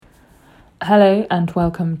Hello and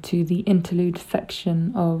welcome to the Interlude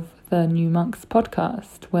section of the New Monks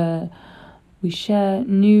podcast, where we share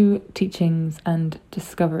new teachings and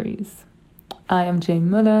discoveries. I am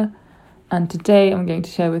J.Müller, and today I'm going to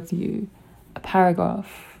share with you a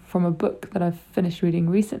paragraph from a book that I've finished reading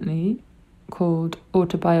recently called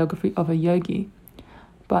Autobiography of a Yogi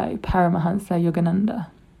by Paramahansa Yogananda.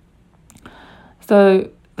 So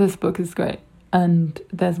this book is great, and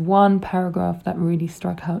there's one paragraph that really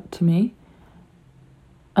struck out to me.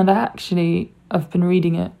 And I've been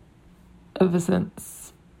reading it ever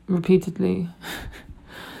since, repeatedly.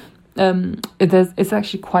 It's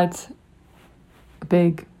actually quite a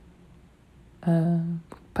big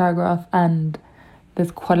paragraph, and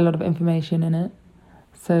there's quite a lot of information in it.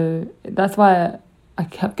 So that's why I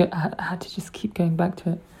had to just keep going back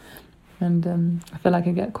to it. And I feel like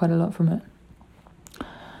I get quite a lot from it.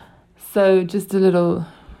 So just a little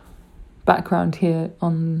background here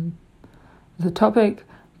on the topic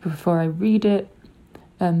before I read it.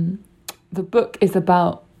 The book is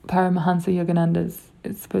about Paramahansa Yogananda's.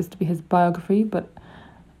 It's supposed to be his biography, but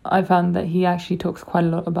I found that he actually talks quite a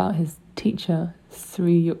lot about his teacher,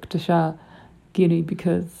 Sri Yukteswar Giri,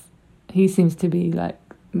 because he seems to be like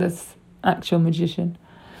this actual magician.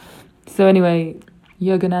 So anyway,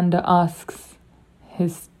 Yogananda asks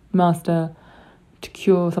his master to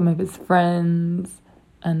cure some of his friends,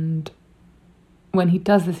 and when he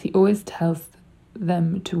does this, he always tells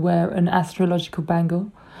them to wear an astrological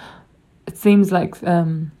bangle. It seems like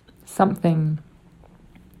something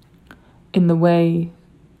in the way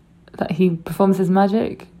that he performs his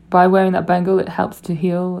magic. By wearing that bangle, it helps to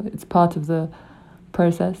heal. It's part of the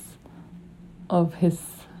process of his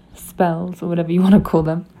spells, or whatever you want to call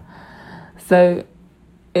them. So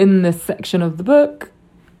in this section of the book,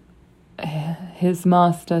 his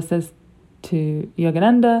master says to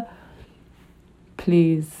Yogananda,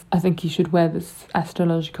 please, I think you should wear this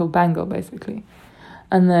astrological bangle, basically.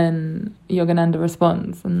 And then Yogananda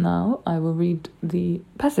responds, and now I will read the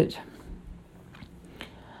passage.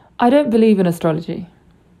 I don't believe in astrology.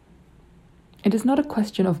 It is not a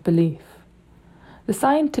question of belief. The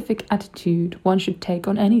scientific attitude one should take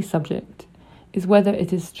on any subject is whether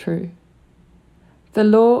it is true. The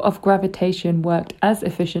law of gravitation worked as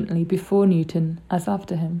efficiently before Newton as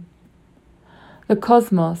after him. The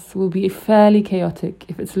cosmos will be fairly chaotic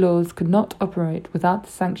if its laws could not operate without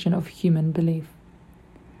the sanction of human belief.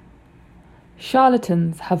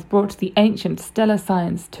 Charlatans have brought the ancient stellar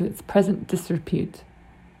science to its present disrepute.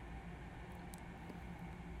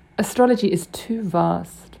 Astrology is too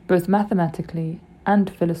vast, both mathematically and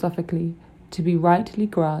philosophically, to be rightly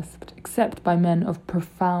grasped except by men of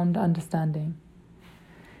profound understanding.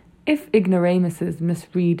 If ignoramuses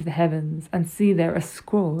misread the heavens and see there a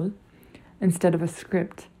scroll instead of a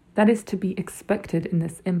script, that is to be expected in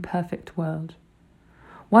this imperfect world.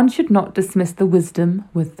 One should not dismiss the wisdom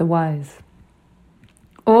with the wise.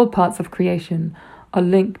 All parts of creation are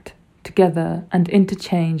linked together and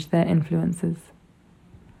interchange their influences.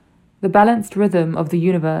 The balanced rhythm of the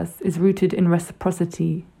universe is rooted in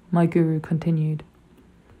reciprocity, my guru continued.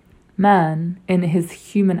 Man, in his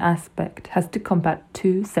human aspect, has to combat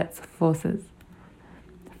two sets of forces.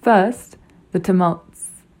 First, the tumults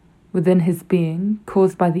within his being,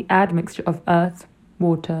 caused by the admixture of earth,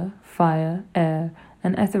 water, fire, air,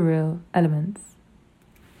 and ethereal elements.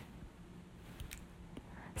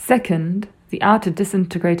 Second, the outer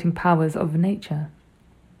disintegrating powers of nature.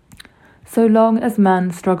 So long as man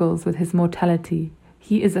struggles with his mortality,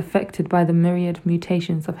 he is affected by the myriad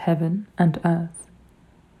mutations of heaven and earth.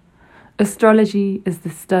 Astrology is the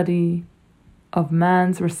study of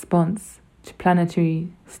man's response to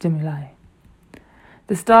planetary stimuli.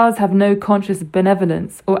 The stars have no conscious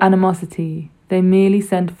benevolence or animosity. They merely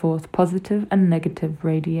send forth positive and negative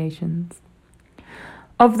radiations.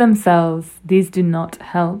 Of themselves, these do not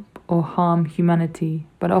help or harm humanity,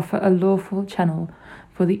 but offer a lawful channel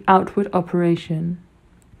for the outward operation,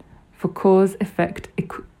 for cause-effect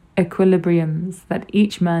equilibriums that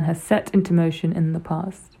each man has set into motion in the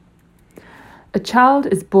past. A child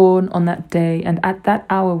is born on that day and at that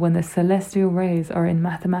hour when the celestial rays are in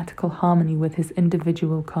mathematical harmony with his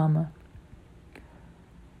individual karma.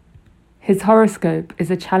 His horoscope is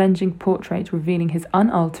a challenging portrait revealing his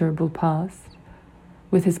unalterable past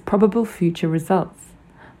with his probable future results,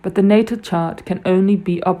 but the natal chart can only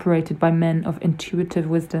be operated by men of intuitive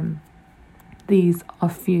wisdom. These are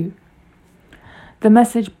few. The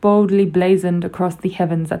message boldly blazoned across the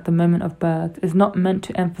heavens at the moment of birth is not meant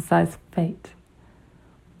to emphasize fate,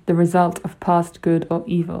 the result of past good or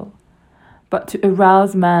evil, but to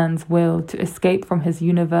arouse man's will to escape from his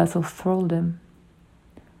universal thraldom.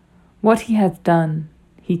 What he has done,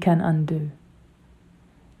 he can undo.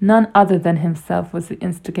 None other than himself was the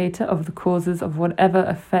instigator of the causes of whatever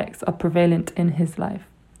effects are prevalent in his life.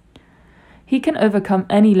 He can overcome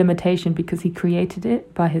any limitation because he created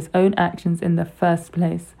it by his own actions in the first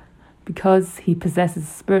place, because he possesses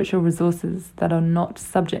spiritual resources that are not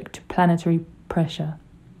subject to planetary pressure.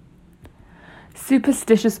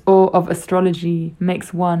 Superstitious awe of astrology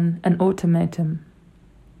makes one an automaton,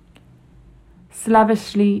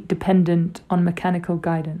 slavishly dependent on mechanical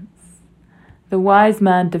guidance. The wise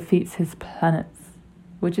man defeats his planets,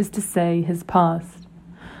 which is to say his past,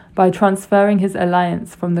 by transferring his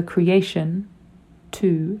alliance from the creation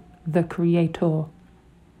to the creator.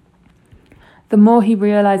 The more he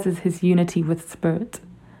realizes his unity with spirit,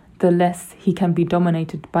 the less he can be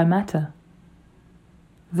dominated by matter.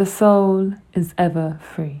 The soul is ever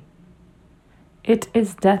free. It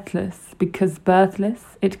is deathless because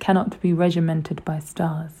birthless it cannot be regimented by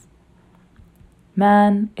stars.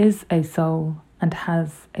 Man is a soul and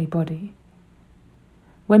has a body.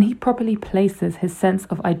 When he properly places his sense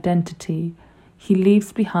of identity, he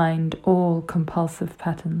leaves behind all compulsive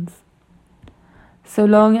patterns. So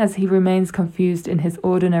long as he remains confused in his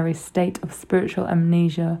ordinary state of spiritual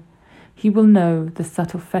amnesia, he will know the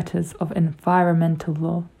subtle fetters of environmental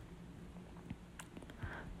law.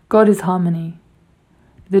 God is harmony.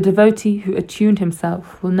 The devotee who attuned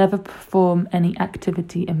himself will never perform any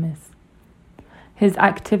activity amiss. His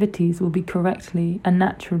activities will be correctly and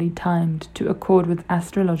naturally timed to accord with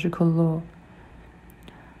astrological law.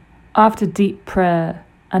 After deep prayer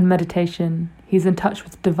and meditation, he is in touch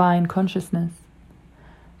with divine consciousness.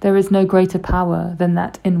 There is no greater power than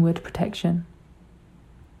that inward protection.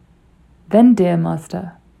 Then, dear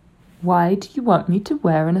master, why do you want me to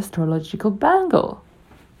wear an astrological bangle?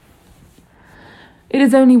 It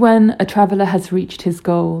is only when a traveller has reached his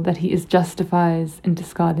goal that he is justified in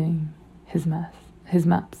discarding his maps.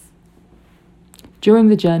 During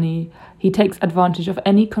the journey, he takes advantage of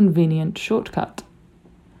any convenient shortcut.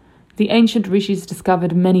 The ancient rishis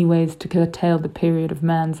discovered many ways to curtail the period of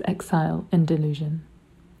man's exile in delusion.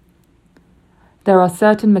 There are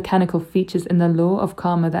certain mechanical features in the law of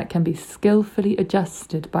karma that can be skillfully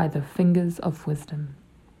adjusted by the fingers of wisdom.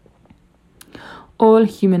 All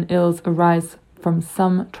human ills arise from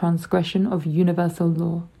some transgression of universal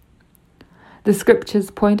law. The scriptures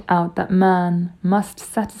point out that man must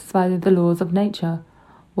satisfy the laws of nature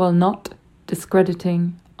while not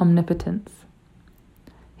discrediting omnipotence.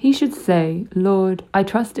 He should say, Lord, I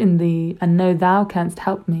trust in thee and know thou canst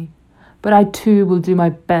help me, but I too will do my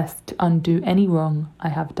best to undo any wrong I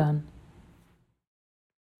have done.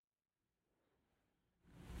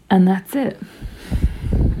 And that's it.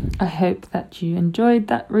 I hope that you enjoyed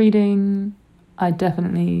that reading. I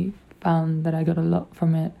definitely found that I got a lot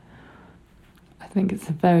from it. I think it's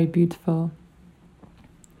very beautiful.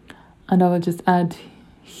 And I will just add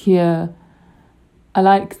here, I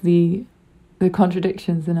like the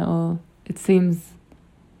contradictions in it all. It seems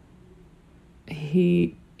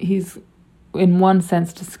he's in one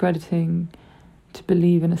sense discrediting to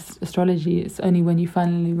believe in astrology. It's only when you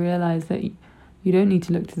finally realize that you don't need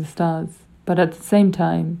to look to the stars, but at the same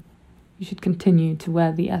time you should continue to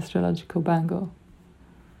wear the astrological bangle.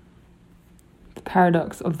 The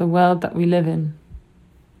paradox of the world that we live in.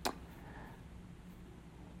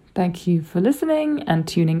 Thank you for listening and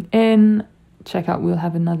tuning in. Check out, we'll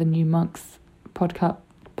have another New Monks podcast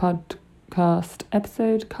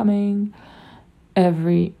episode coming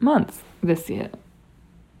every month this year.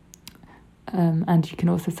 And you can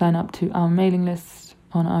also sign up to our mailing list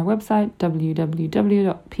on our website,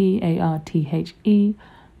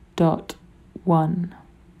 www.parthe.1.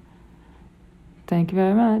 Thank you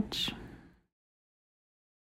very much.